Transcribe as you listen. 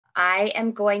I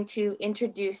am going to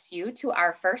introduce you to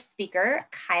our first speaker,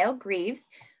 Kyle Greaves,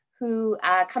 who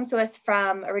comes to us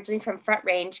originally from Front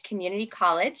Range Community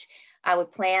College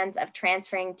with plans of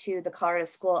transferring to the Colorado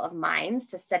School of Mines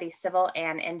to study civil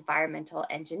and environmental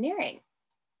engineering.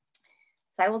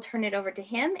 So I will turn it over to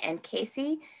him, and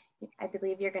Casey, I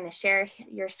believe you're going to share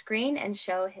your screen and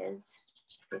show his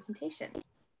presentation.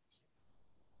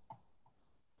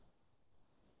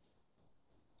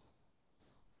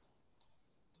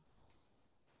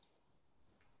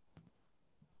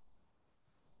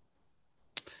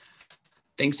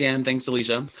 Thanks, Ann. Thanks,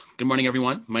 Alicia. Good morning,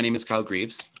 everyone. My name is Kyle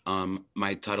Greaves. The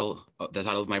title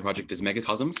of my project is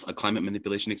Mega-cosms, a climate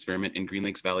manipulation experiment in Green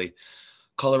Lakes Valley,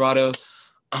 Colorado.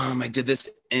 I did this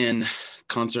in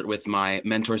concert with my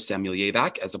mentor, Samuel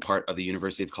Yevak, as a part of the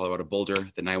University of Colorado Boulder,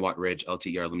 the Niwot Ridge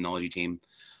LTER Limnology team,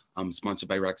 sponsored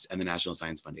by RECCS and the National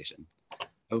Science Foundation.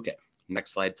 Okay,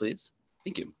 next slide, please.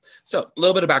 Thank you. So a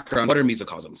little bit of background. What are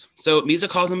mesocosms? So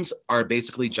mesocosms are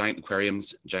basically giant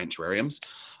aquariums, giant terrariums.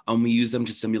 We use them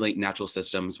to simulate natural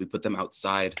systems. We put them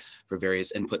outside for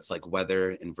various inputs like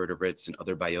weather, invertebrates, and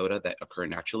other biota that occur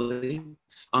naturally.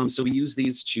 So we use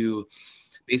these to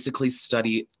basically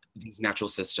study these natural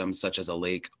systems such as a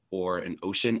lake or an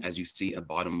ocean, as you see at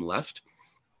bottom left,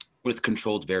 with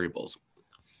controlled variables.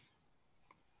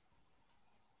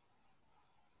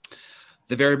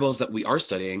 The variables that we are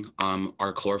studying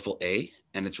are chlorophyll A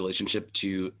and its relationship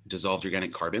to dissolved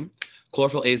organic carbon.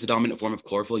 Chlorophyll A is the dominant form of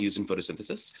chlorophyll used in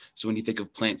photosynthesis. So when you think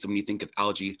of plants and when you think of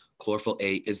algae, chlorophyll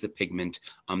A is the pigment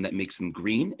that makes them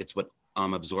green. It's what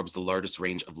absorbs the largest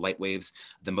range of light waves,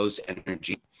 the most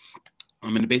energy.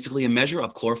 And basically a measure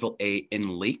of chlorophyll A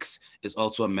in lakes is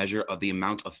also a measure of the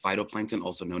amount of phytoplankton,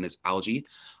 also known as algae.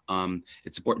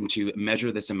 It's important to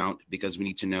measure this amount because we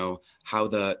need to know how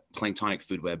the planktonic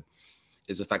food web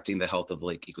is affecting the health of the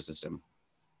lake ecosystem.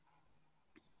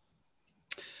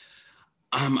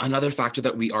 Another factor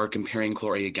that we are comparing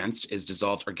chlor-A against is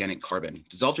dissolved organic carbon.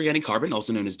 Dissolved organic carbon,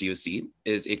 also known as DOC,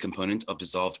 is a component of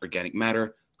dissolved organic matter.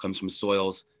 It comes from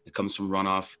soils, it comes from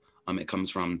runoff, it comes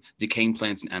from decaying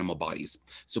plants and animal bodies.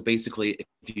 So basically,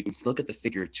 if you can look at the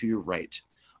figure to your right,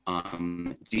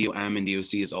 DOM and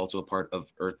DOC is also a part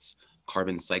of Earth's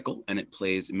carbon cycle, and it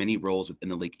plays many roles within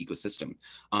the lake ecosystem.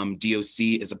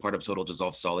 DOC is a part of total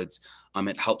dissolved solids.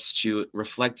 It helps to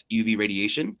reflect UV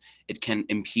radiation. It can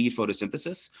impede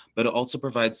photosynthesis, but it also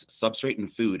provides substrate and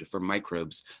food for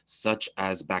microbes such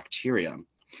as bacteria.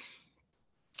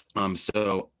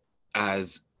 So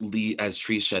as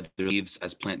trees shed their leaves,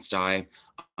 as plants die,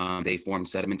 they form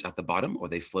sediment at the bottom, or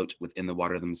they float within the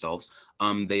water themselves.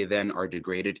 They then are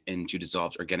degraded into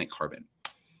dissolved organic carbon.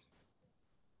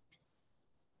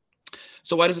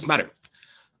 So why does this matter?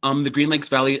 The Green Lakes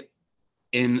Valley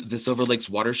in the Silver Lakes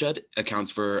watershed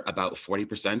accounts for about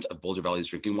 40% of Boulder Valley's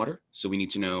drinking water. So we need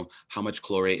to know how much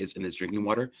chlor-A is in this drinking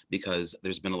water because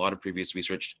there's been a lot of previous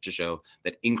research to show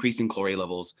that increasing chlor-A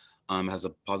levels has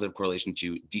a positive correlation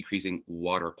to decreasing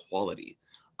water quality.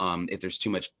 If there's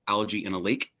too much algae in a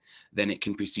lake, then it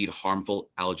can precede harmful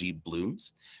algae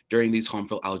blooms. During these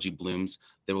harmful algae blooms,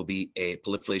 there will be a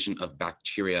proliferation of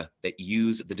bacteria that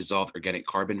use the dissolved organic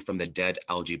carbon from the dead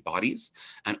algae bodies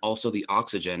and also the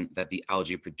oxygen that the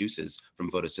algae produces from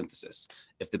photosynthesis.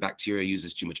 If the bacteria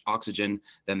uses too much oxygen,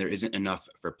 then there isn't enough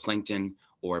for plankton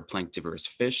or planktivorous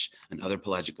fish and other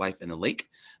pelagic life in the lake.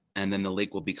 And then the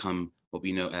lake will become what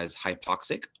we know as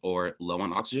hypoxic or low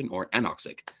on oxygen or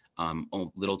anoxic,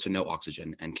 little to no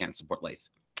oxygen and can't support life.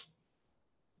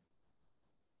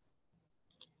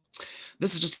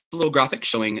 This is just a little graphic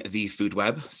showing the food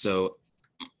web. So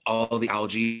all the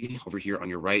algae over here on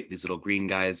your right, these little green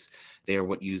guys, they are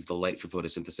what use the light for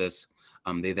photosynthesis.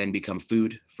 They then become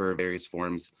food for various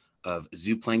forms of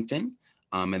zooplankton,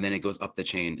 and then it goes up the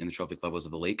chain in the trophic levels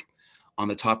of the lake. On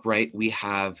the top right, we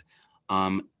have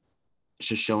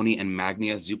Shoshone and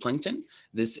Magnia zooplankton.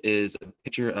 This is a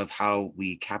picture of how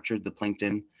we captured the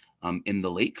plankton in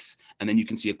the lakes, and then you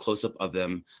can see a close-up of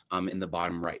them in the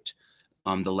bottom right.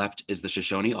 On the left is the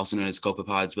Shoshone, also known as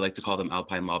copepods. We like to call them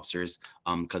alpine lobsters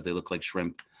because they look like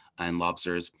shrimp and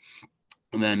lobsters.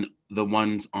 And then the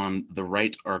ones on the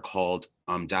right are called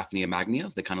Daphnia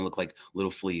magnias. They kind of look like little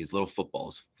fleas, little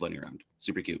footballs floating around.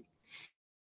 Super cute.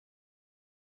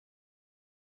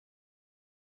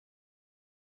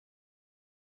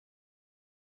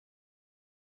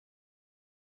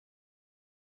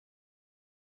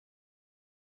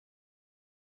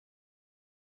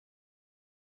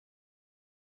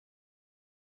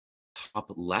 Top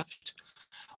left,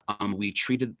 we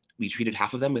treated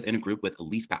half of them within a group with a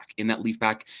leaf pack. In that leaf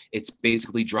pack, it's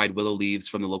basically dried willow leaves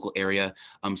from the local area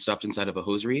stuffed inside of a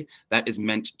hosiery that is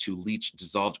meant to leach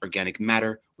dissolved organic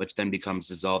matter, which then becomes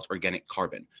dissolved organic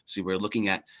carbon. So we're looking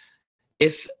at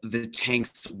if the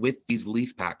tanks with these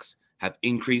leaf packs have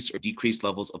increased or decreased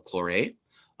levels of chlorate.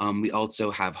 We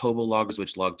also have hobo loggers,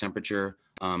 which log temperature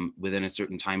within a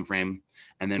certain time frame.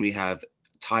 And then we have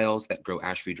tiles that grow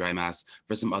ash-free dry mass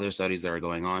for some other studies that are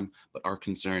going on. But our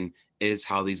concern is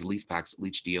how these leaf packs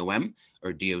leach DOM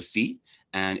or DOC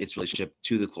and its relationship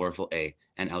to the chlorophyll A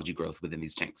and algae growth within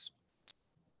these tanks.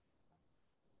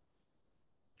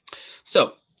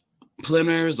 So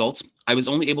preliminary results, I was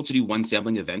only able to do one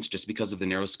sampling event just because of the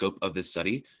narrow scope of this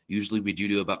study. Usually we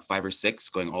do about 5 or 6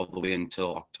 going all the way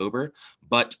until October,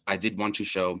 but I did want to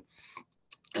show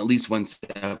at least one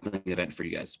sampling event for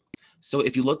you guys. So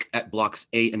if you look at blocks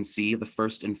A and C, the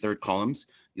first and third columns,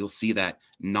 you'll see that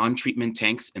non-treatment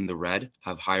tanks in the red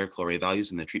have higher chlorate values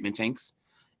than the treatment tanks.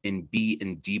 In B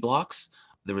and D blocks,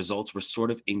 the results were sort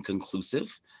of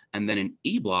inconclusive. And then in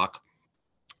E block,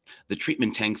 the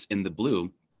treatment tanks in the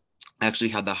blue actually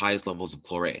had the highest levels of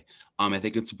chlorate. I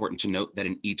think it's important to note that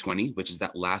in E20, which is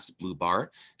that last blue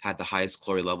bar, had the highest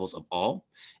chlorate levels of all,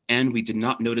 and we did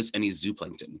not notice any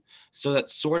zooplankton. So that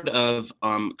sort of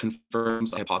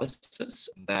confirms the hypothesis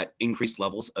that increased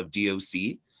levels of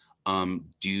DOC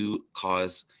do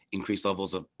cause increased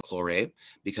levels of chlorate,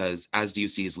 because as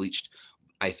DOC is leached,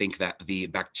 I think that the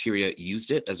bacteria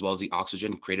used it, as well as the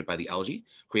oxygen created by the algae,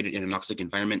 created in an anoxic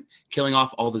environment, killing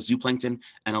off all the zooplankton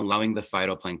and allowing the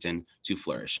phytoplankton to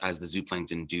flourish, as the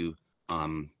zooplankton do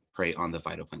prey on the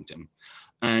phytoplankton.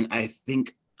 And I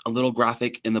think a little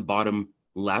graphic in the bottom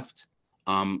left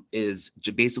is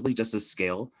basically just a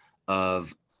scale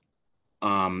of the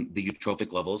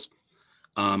eutrophic levels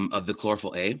of the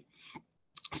chlorophyll A.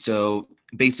 So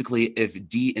basically, if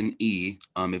D and E,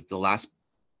 if the last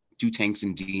 2 tanks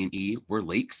in D and E were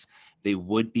lakes, they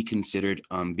would be considered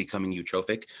becoming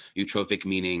eutrophic. Eutrophic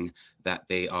meaning that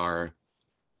they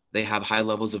have high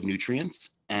levels of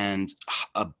nutrients and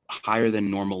higher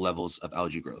than normal levels of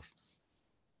algae growth.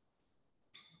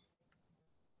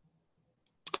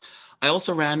 I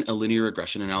also ran a linear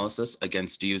regression analysis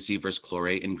against DOC versus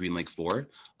chlorate in Green Lake 4.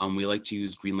 We like to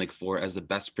use Green Lake 4 as the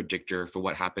best predictor for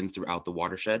what happens throughout the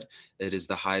watershed. It is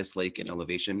the highest lake in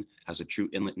elevation, has a true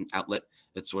inlet and outlet.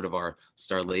 It's sort of our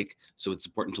star lake. So it's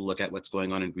important to look at what's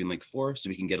going on in Green Lake 4 so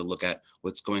we can get a look at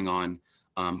what's going on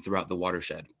throughout the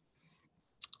watershed.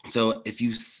 So if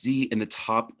you see in the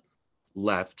top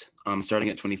left, starting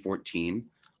at 2014,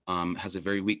 has a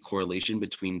very weak correlation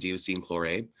between DOC and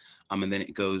chlorate. And then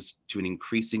it goes to an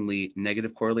increasingly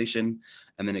negative correlation,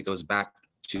 and then it goes back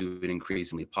to an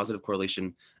increasingly positive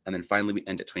correlation. And then finally we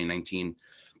end at 2019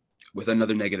 with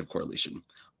another negative correlation.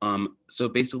 So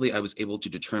basically I was able to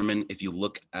determine, if you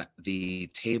look at the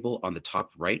table on the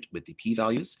top right with the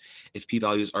p-values, if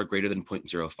p-values are greater than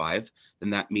 0.05, then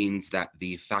that means that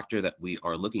the factor that we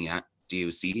are looking at,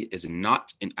 DOC, is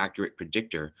not an accurate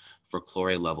predictor for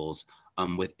chloride levels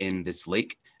within this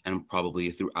lake and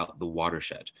probably throughout the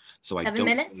watershed. So I 7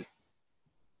 minutes?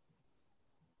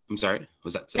 I'm sorry,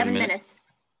 was that 7 minutes?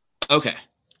 Okay,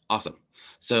 awesome.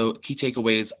 So key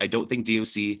takeaways, I don't think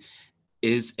DOC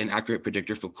is an accurate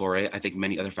predictor for chlorate. I think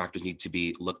many other factors need to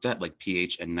be looked at, like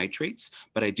pH and nitrates,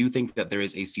 but I do think that there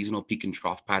is a seasonal peak and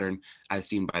trough pattern as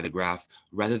seen by the graph,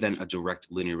 rather than a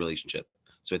direct linear relationship.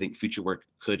 So I think future work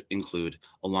could include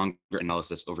a longer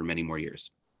analysis over many more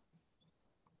years.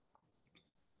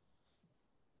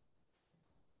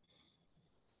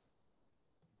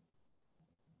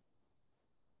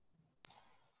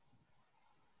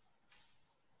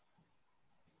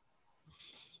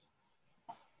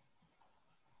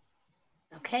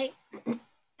 Okay.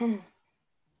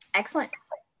 Excellent.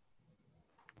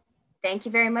 Thank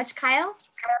you very much, Kyle.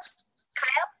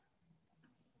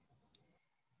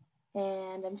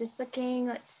 And I'm just looking,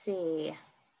 let's see.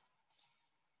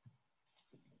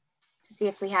 To see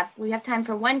if we have time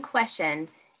for one question.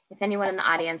 If anyone in the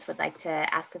audience would like to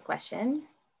ask a question.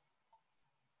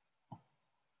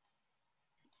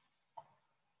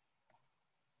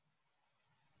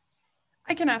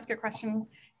 I can ask a question.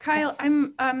 Kyle,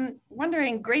 I'm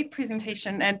wondering, great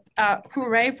presentation, and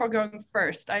hooray for going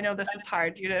first. I know this is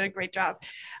hard, you did a great job.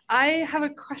 I have a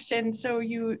question. So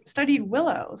you studied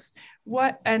willows.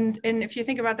 And if you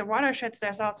think about the watersheds,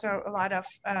 there's also a lot of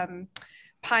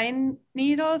pine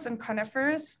needles and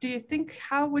conifers. Do you think,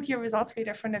 how would your results be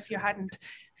different if you hadn't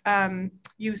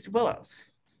used willows?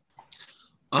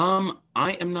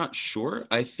 I am not sure.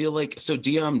 I feel like, so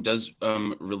DOM does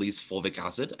release fulvic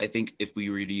acid. I think if we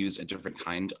were to use a different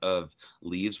kind of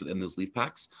leaves within those leaf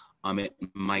packs, it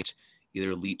might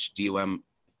either leach DOM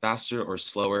faster or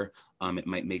slower. It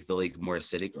might make the lake more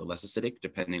acidic or less acidic,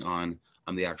 depending on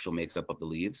the actual makeup of the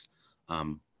leaves.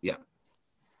 Yeah.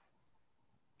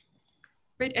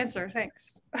 Great answer,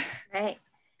 thanks. Right.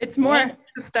 It's more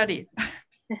to study.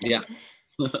 Yeah.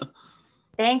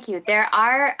 Thank you. There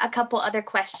are a couple other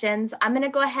questions. I'm going to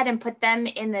go ahead and put them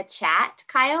in the chat,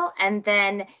 Kyle, and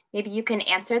then maybe you can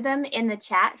answer them in the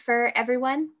chat for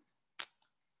everyone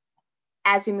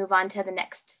as we move on to the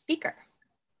next speaker.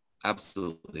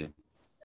 Absolutely.